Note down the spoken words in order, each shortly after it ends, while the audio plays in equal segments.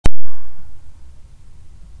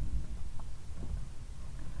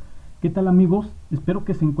¿Qué tal amigos? Espero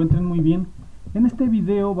que se encuentren muy bien. En este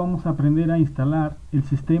video vamos a aprender a instalar el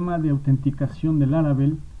sistema de autenticación de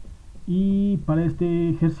Laravel y para este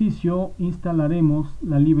ejercicio instalaremos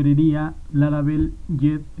la librería Laravel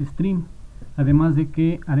JetStream, además de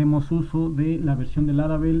que haremos uso de la versión de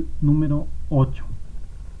Laravel número 8.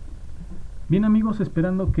 Bien amigos,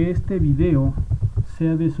 esperando que este video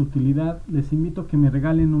sea de su utilidad, les invito a que me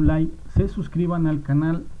regalen un like, se suscriban al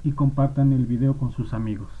canal y compartan el video con sus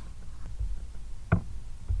amigos.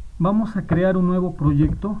 Vamos a crear un nuevo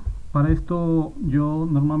proyecto. Para esto yo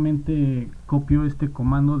normalmente copio este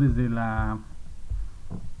comando desde la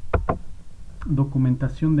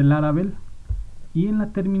documentación de Laravel y en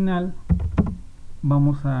la terminal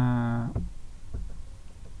vamos a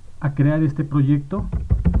crear este proyecto.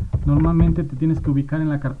 Normalmente te tienes que ubicar en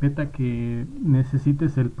la carpeta que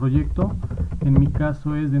necesites el proyecto. En mi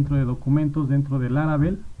caso es dentro de documentos, dentro de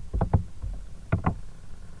Laravel.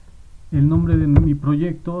 El nombre de mi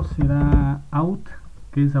proyecto será Aut,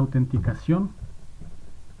 que es autenticación.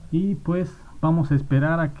 Y pues vamos a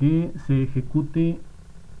esperar a que se ejecute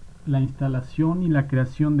la instalación y la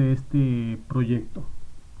creación de este proyecto.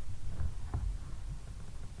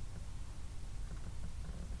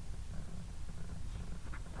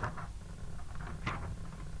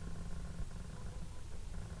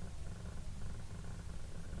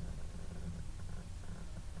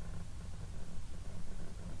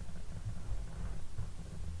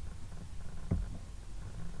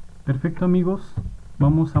 Perfecto amigos,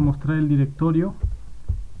 vamos a mostrar el directorio.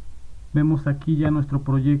 Vemos aquí ya nuestro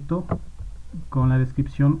proyecto con la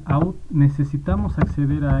descripción out. Necesitamos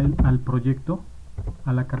acceder a él, al proyecto,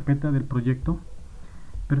 a la carpeta del proyecto.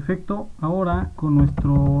 Perfecto, ahora con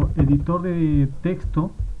nuestro editor de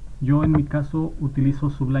texto, yo en mi caso utilizo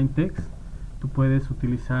Sublime Text. Tú puedes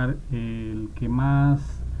utilizar el que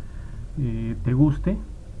más te guste.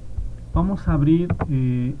 Vamos a abrir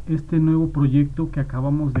este nuevo proyecto que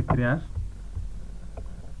acabamos de crear.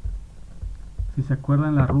 Si se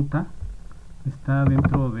acuerdan, la ruta está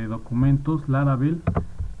dentro de documentos, Laravel,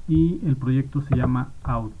 y el proyecto se llama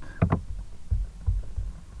Out.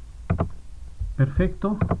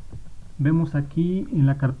 Perfecto. Vemos aquí en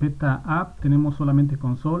la carpeta App tenemos solamente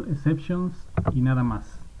console, exceptions y nada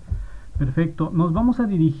más. Perfecto. Nos vamos a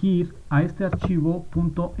dirigir a este archivo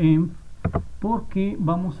 .env porque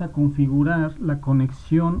vamos a configurar la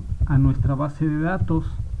conexión a nuestra base de datos.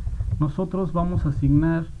 Nosotros vamos a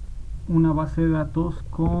asignar una base de datos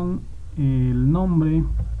con el nombre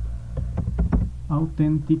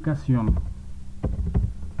Autenticación.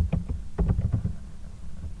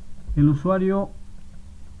 El usuario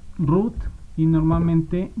root y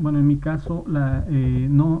normalmente, bueno, en mi caso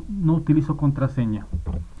no utilizo contraseña.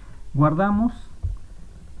 Guardamos,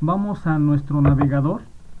 vamos a nuestro navegador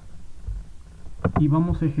y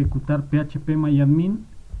vamos a ejecutar php-myadmin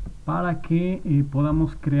para que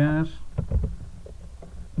podamos crear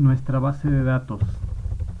nuestra base de datos.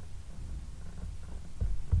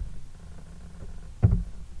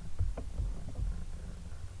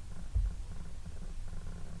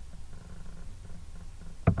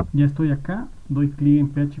 Ya estoy acá, doy clic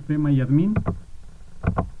en php-myadmin.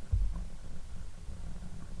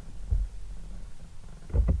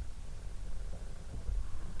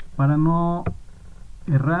 Para no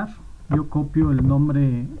errar, yo copio el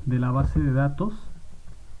nombre de la base de datos,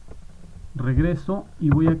 regreso y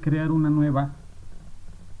voy a crear una nueva.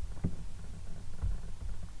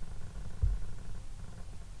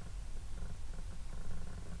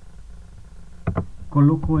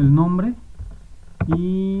 Coloco el nombre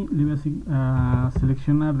y le voy a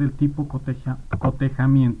seleccionar del tipo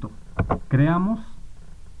cotejamiento. Creamos.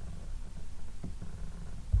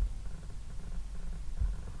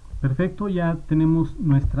 Perfecto, ya tenemos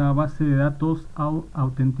nuestra base de datos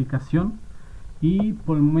autenticación y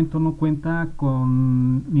por el momento no cuenta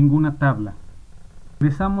con ninguna tabla.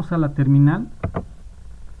 Regresamos a la terminal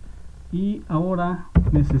y ahora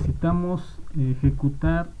necesitamos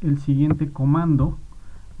ejecutar el siguiente comando.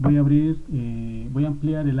 Voy a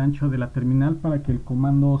ampliar el ancho de la terminal para que el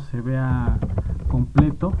comando se vea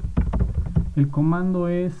completo. El comando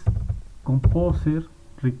es composer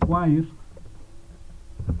require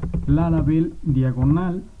Laravel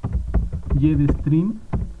JetStream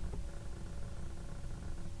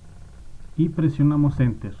y presionamos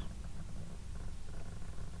enter.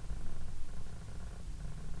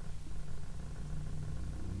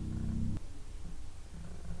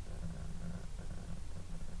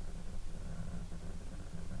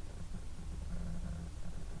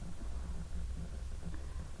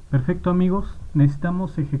 Perfecto amigos,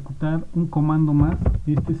 necesitamos ejecutar un comando más.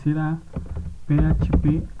 Este será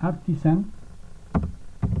php artisan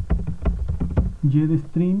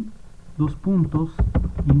JetStream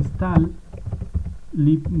install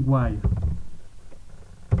libwire.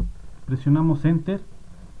 Presionamos enter.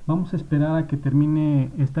 Vamos a esperar a que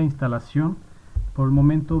termine esta instalación. Por el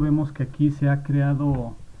momento vemos que aquí se ha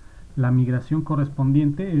creado la migración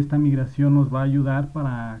correspondiente. Esta migración nos va a ayudar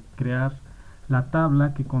para crear la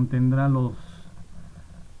tabla que contendrá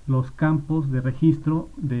los campos de registro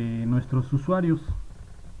de nuestros usuarios.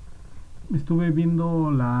 Estuve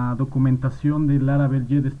viendo la documentación de Laravel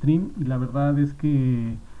JetStream y la verdad es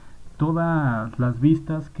que todas las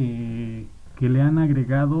vistas que le han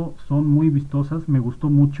agregado son muy vistosas, me gustó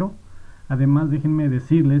mucho. Además, déjenme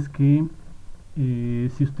decirles que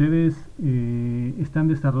si ustedes están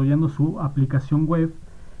desarrollando su aplicación web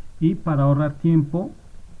y para ahorrar tiempo,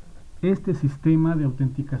 este sistema de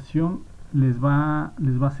autenticación les va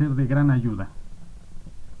a ser de gran ayuda.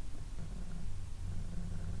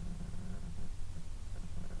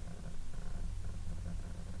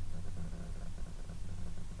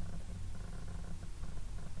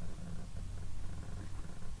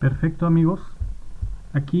 Perfecto, amigos.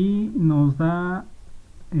 Aquí nos da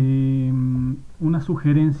unas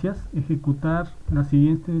sugerencias: ejecutar las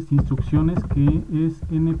siguientes instrucciones, que es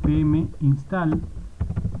npm install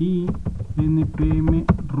y npm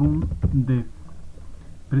run dev.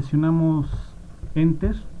 Presionamos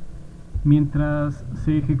enter. Mientras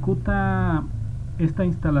se ejecuta esta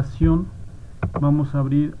instalación, vamos a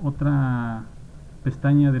abrir otra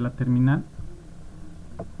pestaña de la terminal.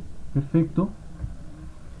 Perfecto.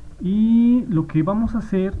 Y lo que vamos a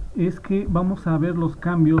hacer es que vamos a ver los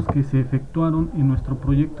cambios que se efectuaron en nuestro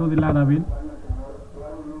proyecto de Laravel.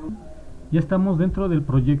 Ya estamos dentro del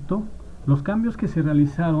proyecto. Los cambios que se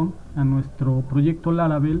realizaron a nuestro proyecto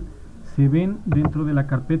Laravel se ven dentro de la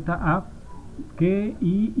carpeta app,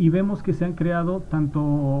 y vemos que se han creado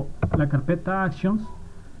tanto la carpeta actions,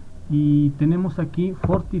 y tenemos aquí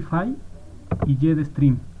Fortify y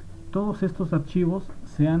JetStream. Todos estos archivos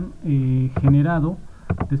se han generado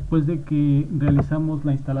después de que realizamos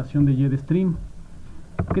la instalación de JetStream.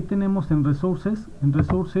 ¿Qué tenemos en Resources? En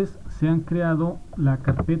Resources se han creado la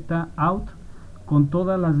carpeta Out con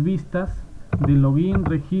todas las vistas de login,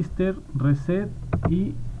 register, reset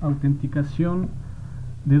y autenticación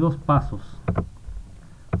de 2 pasos.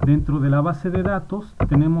 Dentro de la base de datos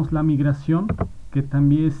tenemos la migración, que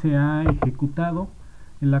también se ha ejecutado,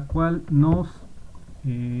 en la cual nos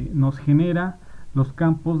genera los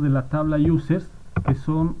campos de la tabla users que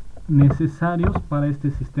son necesarios para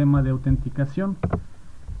este sistema de autenticación.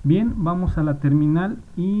 Bien, vamos a la terminal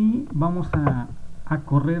y vamos a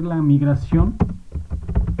correr la migración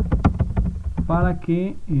para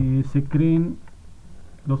que se creen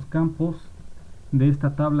los campos de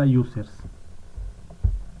esta tabla users.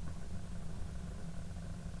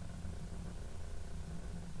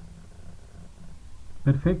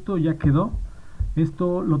 Perfecto, ya quedó.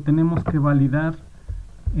 Esto lo tenemos que validar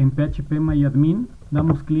en php-myadmin.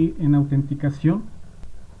 Damos clic en autenticación.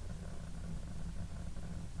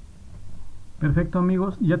 Perfecto,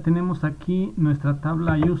 amigos, ya tenemos aquí nuestra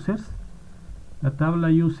tabla users. La tabla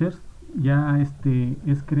users ya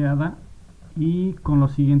es creada y con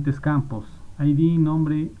los siguientes campos: ID,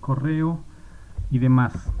 nombre, correo y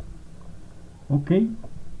demás. Ok.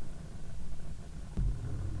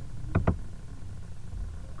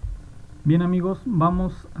 Bien, amigos,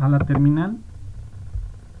 vamos a la terminal.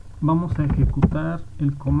 Vamos a ejecutar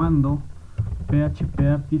el comando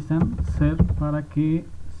php-artisan ser para que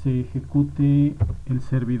se ejecute el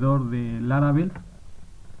servidor de Laravel.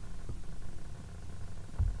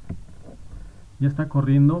 Ya está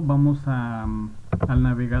corriendo. Vamos al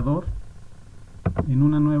navegador. En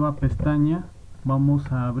una nueva pestaña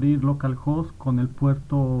vamos a abrir localhost con el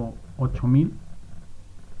puerto 8000.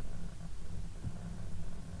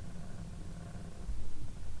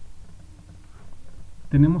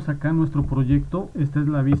 Tenemos acá nuestro proyecto. Esta es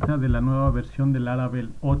la vista de la nueva versión de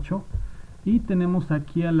Laravel 8, y tenemos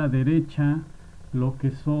aquí a la derecha lo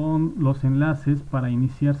que son los enlaces para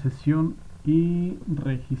iniciar sesión y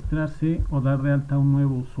registrarse o dar de alta un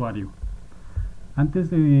nuevo usuario. Antes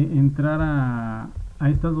de entrar a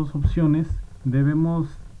estas dos opciones,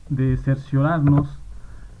 debemos de cerciorarnos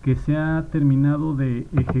que se ha terminado de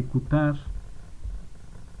ejecutar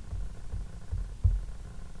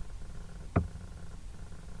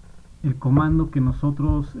el comando que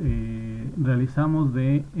nosotros realizamos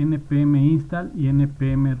de npm install y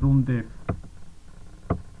npm run dev.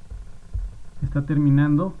 Está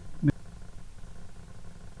terminando.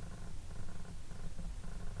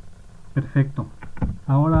 Perfecto.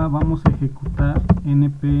 Ahora vamos a ejecutar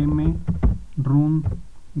npm run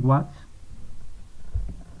watch.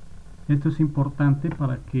 Esto es importante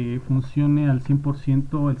para que funcione al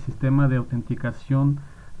 100% el sistema de autenticación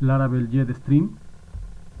Laravel JetStream.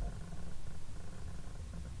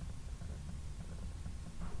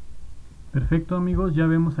 Perfecto, amigos, ya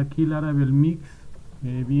vemos aquí Laravel Mix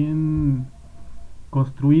bien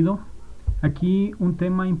construido. Aquí un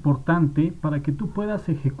tema importante: para que tú puedas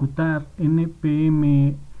ejecutar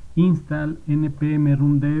npm install, npm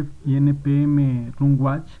run dev y npm run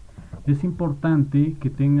watch, es importante que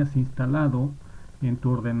tengas instalado en tu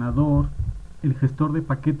ordenador el gestor de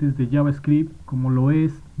paquetes de JavaScript, como lo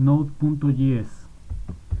es node.js.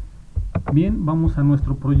 Bien, vamos a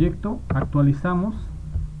nuestro proyecto, actualizamos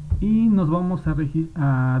y nos vamos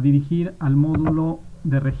a dirigir al módulo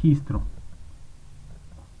de registro.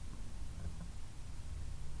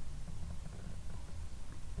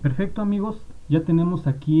 Perfecto, amigos, ya tenemos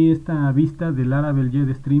aquí esta vista de Laravel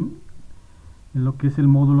JetStream en lo que es el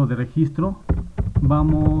módulo de registro.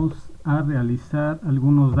 Vamos a realizar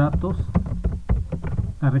algunos datos,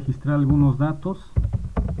 a registrar algunos datos.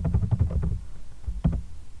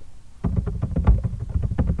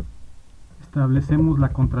 Establecemos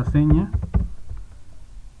la contraseña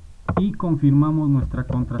y confirmamos nuestra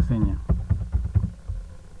contraseña.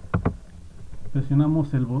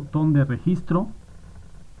 Presionamos el botón de registro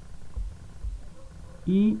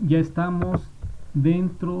y ya estamos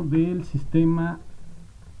dentro del sistema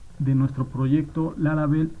de nuestro proyecto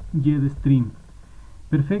Laravel JetStream.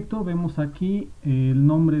 Perfecto, vemos aquí el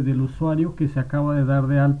nombre del usuario que se acaba de dar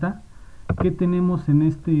de alta. ¿Qué tenemos en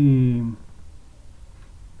este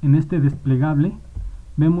desplegable?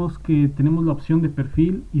 Vemos que tenemos la opción de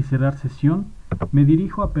perfil y cerrar sesión. Me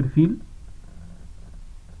dirijo a perfil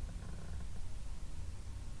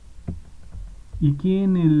y aquí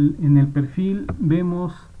en el perfil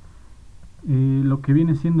vemos lo que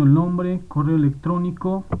viene siendo el nombre, correo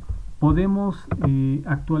electrónico. Podemos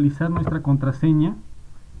actualizar nuestra contraseña.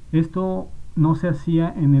 Esto no se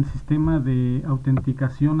hacía en el sistema de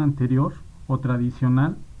autenticación anterior o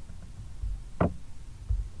tradicional.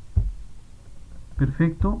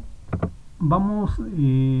 Perfecto, vamos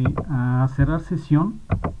a cerrar sesión.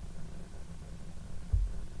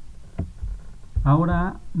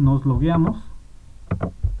 Ahora nos logueamos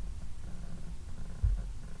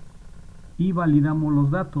y validamos los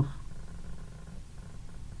datos,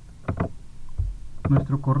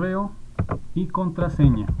 nuestro correo y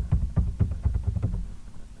contraseña.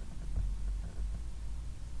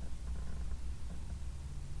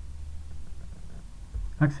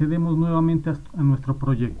 Accedemos nuevamente a nuestro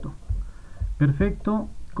proyecto. Perfecto,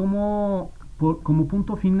 como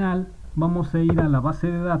punto final vamos a ir a la base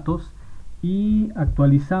de datos y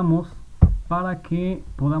actualizamos para que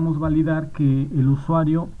podamos validar que el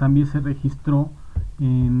usuario también se registró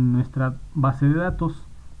en nuestra base de datos.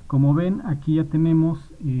 Como ven, aquí ya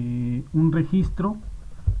tenemos un registro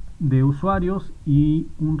de usuarios y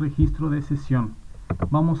un registro de sesión.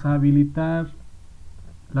 Vamos a habilitar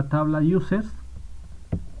la tabla users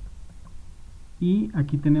y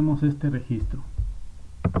aquí tenemos este registro.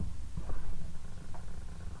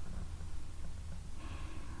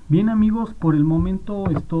 Bien, amigos, por el momento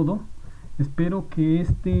es todo. Espero que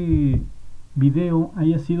este video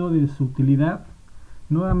haya sido de su utilidad.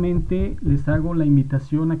 Nuevamente les hago la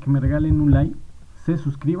invitación a que me regalen un like, se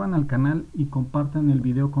suscriban al canal y compartan el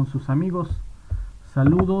video con sus amigos.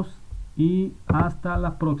 Saludos y hasta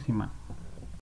la próxima.